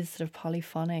it is sort of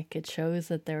polyphonic. It shows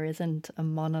that there isn't a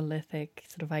monolithic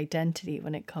sort of identity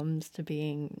when it comes to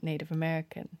being Native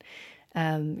American.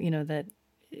 That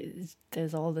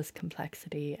there's all this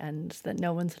complexity, and that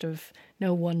no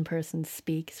one person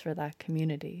speaks for that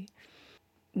community.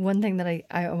 One thing that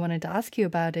I wanted to ask you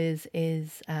about is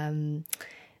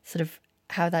sort of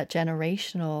how that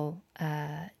generational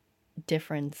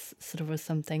difference sort of was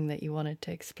something that you wanted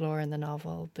to explore in the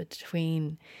novel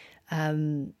between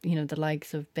the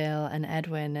likes of Bill and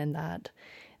Edwin, and that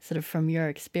sort of from your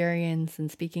experience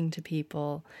and speaking to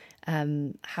people,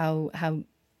 how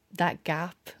that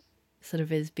gap sort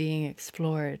of is being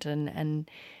explored, and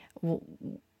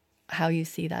how you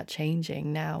see that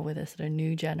changing now with a sort of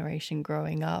new generation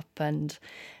growing up, and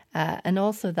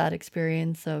also that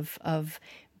experience of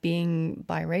being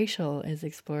biracial is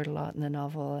explored a lot in the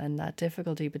novel, and that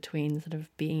difficulty between sort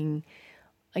of being,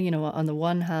 on the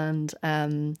one hand,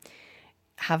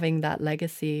 having that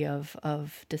legacy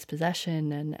of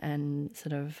dispossession and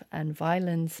sort of and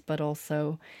violence, but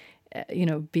also,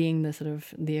 being the sort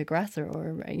of the aggressor,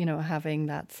 or, having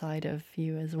that side of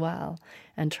you as well,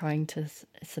 and trying to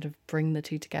sort of bring the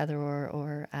two together,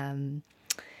 or kind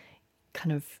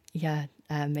of,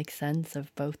 make sense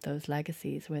of both those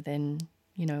legacies within,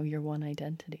 your one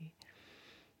identity.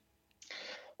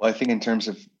 Well, I think in terms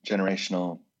of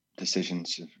generational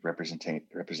decisions of representing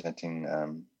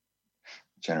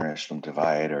generational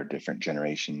divide, or different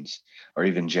generations, or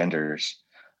even genders,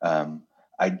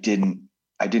 I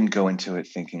didn't go into it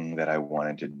thinking that I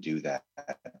wanted to do that.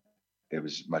 It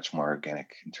was much more organic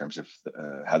in terms of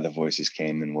how the voices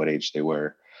came and what age they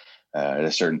were. At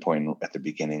a certain point at the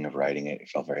beginning of writing it, it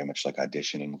felt very much like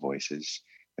auditioning voices.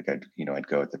 Like I'd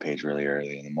go at the page really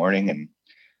early in the morning, and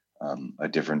a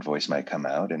different voice might come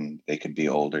out, and they could be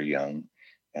old or young.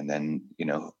 And then,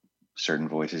 certain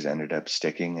voices ended up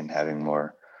sticking and having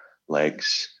more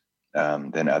legs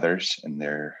than others, and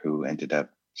they're who ended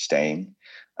up staying.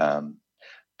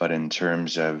 But in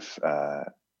terms of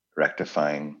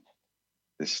rectifying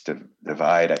this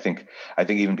divide, I think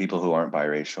even people who aren't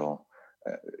biracial,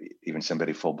 even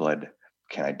somebody full blood,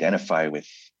 can identify with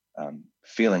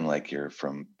feeling like you're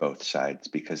from both sides,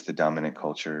 because the dominant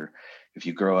culture, if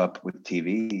you grow up with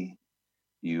TV,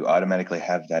 you automatically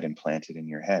have that implanted in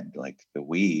your head. Like the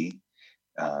we,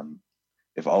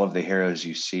 if all of the heroes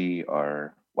you see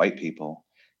are white people,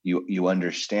 you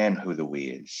understand who the we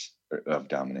is of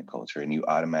dominant culture, and you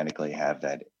automatically have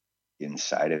that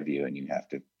inside of you, and you have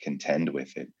to contend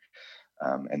with it.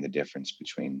 And the difference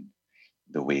between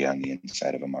the we on the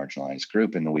inside of a marginalized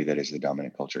group and the we that is the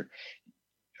dominant culture.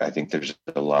 I think there's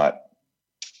a lot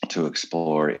to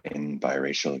explore in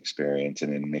biracial experience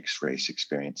and in mixed race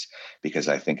experience, because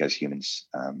I think as humans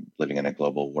living in a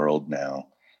global world now,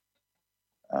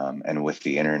 and with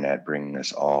the internet bringing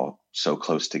us all so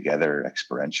close together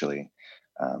exponentially,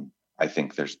 I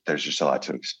think there's just a lot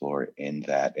to explore in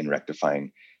that, in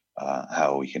rectifying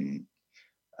how we can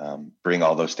bring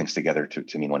all those things together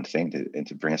to mean one thing, and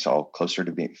to bring us all closer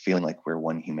to feeling like we're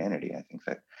one humanity. I think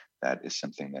that is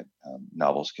something that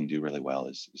novels can do really well,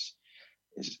 is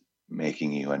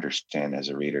making you understand as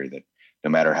a reader that no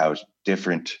matter how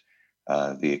different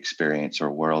the experience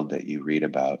or world that you read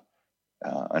about,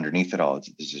 underneath it all,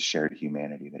 there's a shared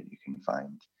humanity that you can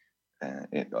find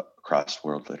across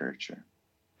world literature.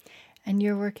 And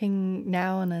you're working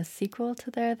now on a sequel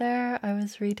to There, I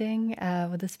was reading.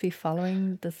 Would this be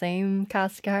following the same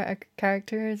cast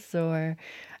characters, or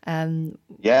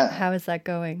how is that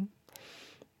going?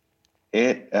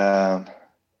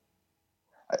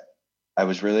 I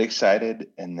was really excited,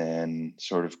 and then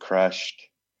sort of crushed.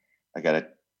 I got a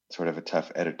sort of a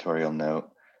tough editorial note,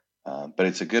 but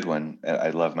it's a good one. I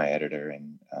love my editor,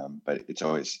 and but it's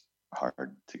always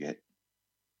hard to get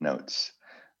notes.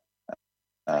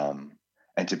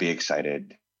 And to be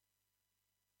excited.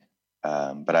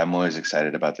 But I'm always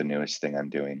excited about the newest thing I'm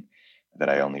doing that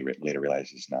I only later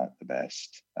realize is not the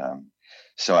best.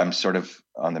 So I'm sort of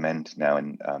on the mend now,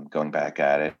 and going back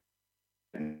at it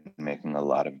and making a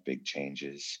lot of big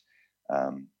changes.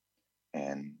 And,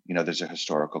 there's a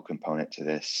historical component to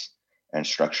this, and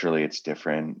structurally it's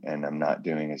different, and I'm not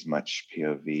doing as much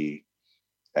POV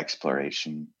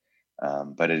exploration,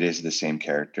 but it is the same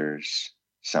characters,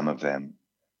 some of them.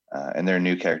 And they're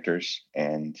new characters,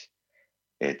 and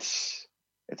it's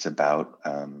about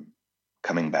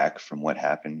coming back from what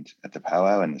happened at the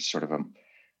powwow, and it's sort of a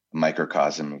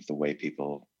microcosm of the way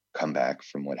people come back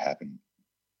from what happened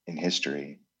in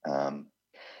history.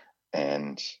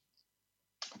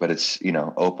 But it's,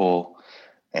 Opal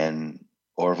and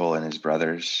Orville and his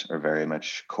brothers are very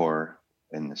much core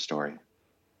in the story.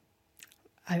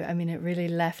 I mean, it really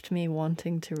left me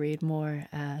wanting to read more,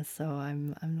 so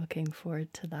I'm looking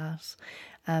forward to that.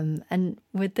 And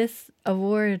with this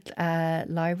award,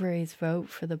 libraries vote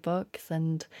for the books,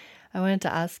 and I wanted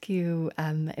to ask you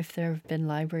if there have been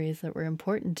libraries that were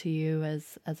important to you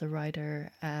as a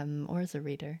writer or as a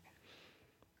reader.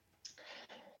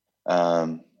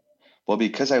 Well,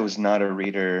 because I was not a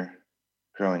reader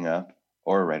growing up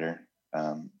or a writer,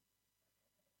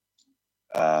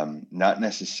 not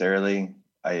necessarily.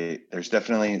 There's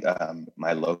definitely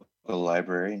my local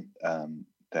library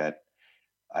that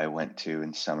I went to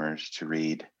in summers to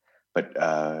read, but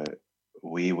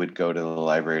we would go to the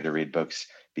library to read books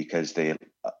because they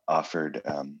offered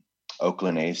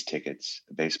Oakland A's tickets,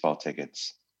 baseball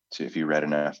tickets, to if you read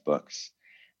enough books.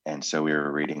 And so we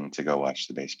were reading to go watch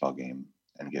the baseball game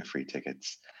and get free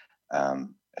tickets.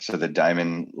 So the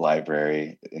Diamond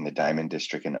Library in the Diamond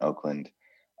District in Oakland,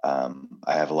 I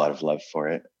have a lot of love for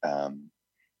it.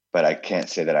 But I can't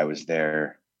say that I was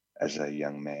there as a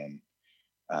young man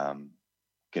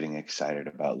getting excited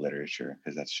about literature,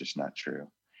 because that's just not true.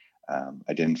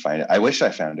 I didn't find it. I wish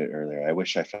I found it earlier. I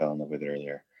wish I fell in love with it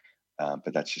earlier,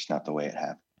 but that's just not the way it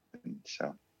happened.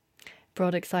 So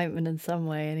Brought excitement in some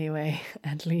way, anyway,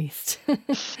 at least.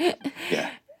 yeah.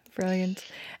 Brilliant.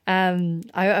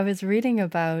 I was reading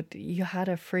about you had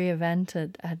a free event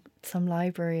at some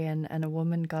library, and a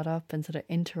woman got up and sort of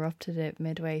interrupted it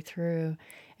midway through.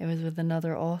 It was with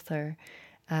another author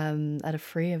at a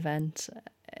free event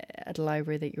at a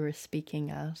library that you were speaking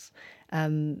at.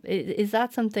 Is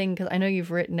that something, because I know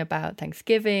you've written about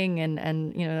Thanksgiving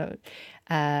and you know,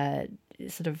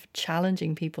 sort of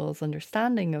challenging people's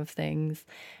understanding of things.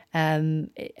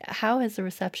 How has the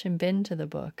reception been to the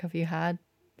book? Have you had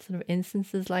sort of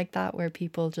instances like that where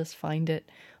people just find it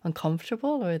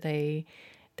uncomfortable, or they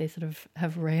sort of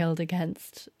have railed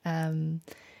against some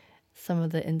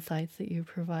of the insights that you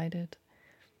provided?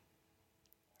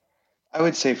 I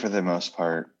would say for the most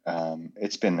part,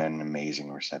 it's been an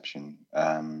amazing reception.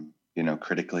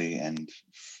 Critically and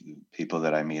people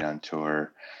that I meet on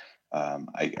tour,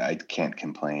 I can't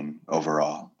complain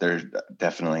overall. There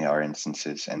definitely are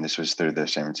instances, and this was through the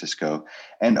San Francisco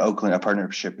and Oakland, a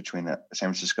partnership between the San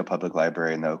Francisco Public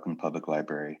Library and the Oakland Public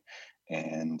Library.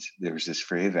 And there was this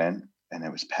free event, and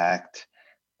it was packed,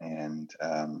 and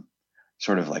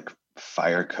sort of like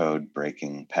fire code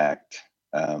breaking packed.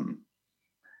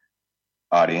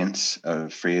 Audience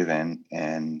of free event,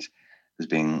 and was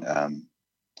being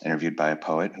interviewed by a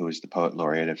poet who was the poet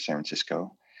laureate of San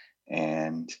Francisco.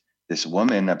 And this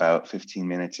woman, about 15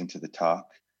 minutes into the talk,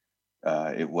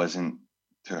 it wasn't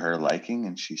to her liking,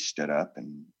 and she stood up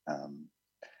and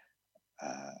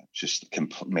just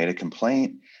made a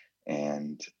complaint,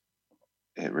 and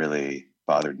it really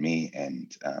bothered me,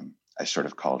 and I sort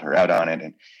of called her out on it.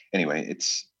 And anyway,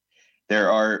 there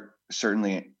are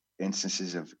certainly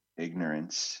instances of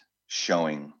ignorance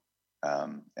showing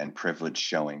and privilege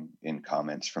showing in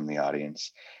comments from the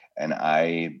audience, and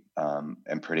I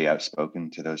am pretty outspoken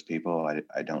to those people.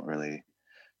 I don't really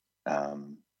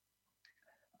I'm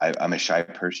a shy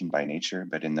person by nature,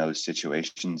 but in those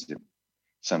situations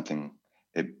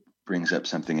it brings up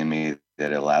something in me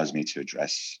that allows me to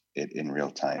address it in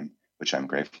real time, which I'm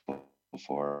grateful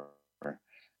for.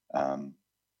 And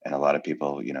a lot of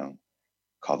people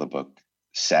call the book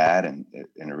sad and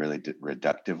in a really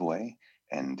reductive way.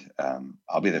 And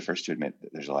I'll be the first to admit that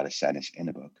there's a lot of sadness in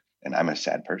the book, and I'm a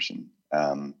sad person.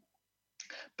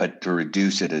 But to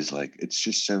reduce it as like, it's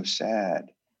just so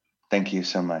sad. Thank you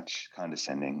so much.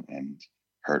 Condescending and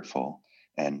hurtful.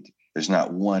 And there's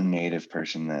not one Native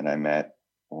person that I met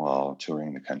while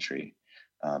touring the country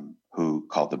who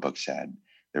called the book sad.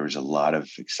 There was a lot of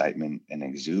excitement and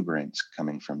exuberance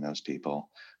coming from those people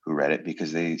who read it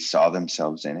because they saw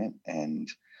themselves in it, and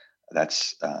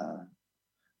that's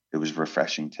it was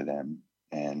refreshing to them,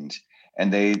 and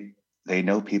they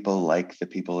know people like the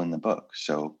people in the book,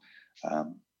 so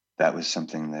that was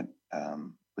something that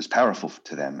was powerful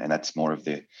to them, and that's more of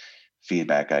the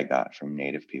feedback I got from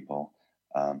Native people.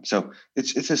 So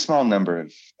it's a small number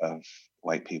of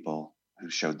white people who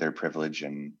showed their privilege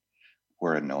and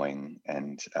were annoying,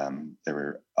 and there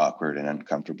were awkward and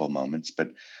uncomfortable moments.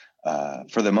 But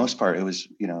for the most part, it was,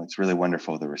 it's really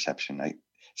wonderful, the reception.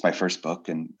 It's my first book,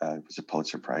 and it was a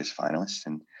Pulitzer Prize finalist,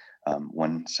 and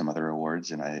won some other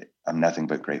awards. And I'm nothing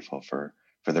but grateful for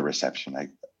the reception.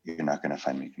 You're not going to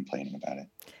find me complaining about it.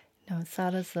 No,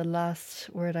 sad is the last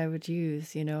word I would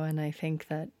use, and I think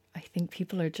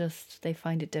people are they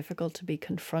find it difficult to be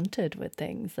confronted with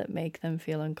things that make them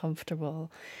feel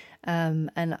uncomfortable.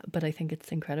 But I think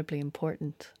it's incredibly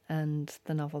important, and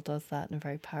the novel does that in a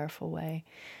very powerful way.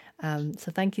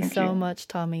 So thank you so much,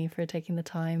 Tommy, for taking the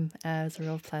time. It was a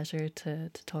real pleasure to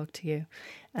talk to you,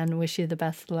 and wish you the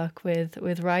best luck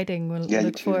with writing. We'll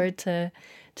look forward to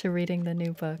reading the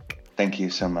new book. Thank you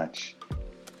so much.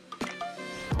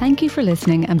 Thank you for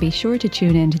listening, and be sure to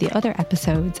tune in to the other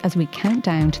episodes as we count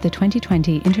down to the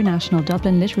 2020 International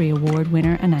Dublin Literary Award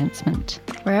winner announcement.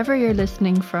 Wherever you're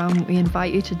listening from, we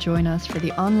invite you to join us for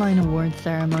the online awards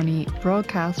ceremony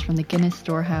broadcast from the Guinness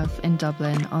Storehouse in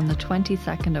Dublin on the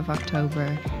 22nd of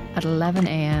October at 11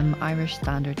 a.m. Irish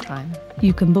Standard Time.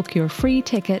 You can book your free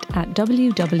ticket at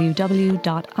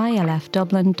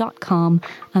www.ilfdublin.com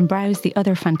and browse the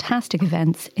other fantastic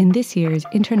events in this year's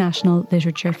International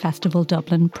Literature Festival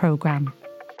Dublin programme.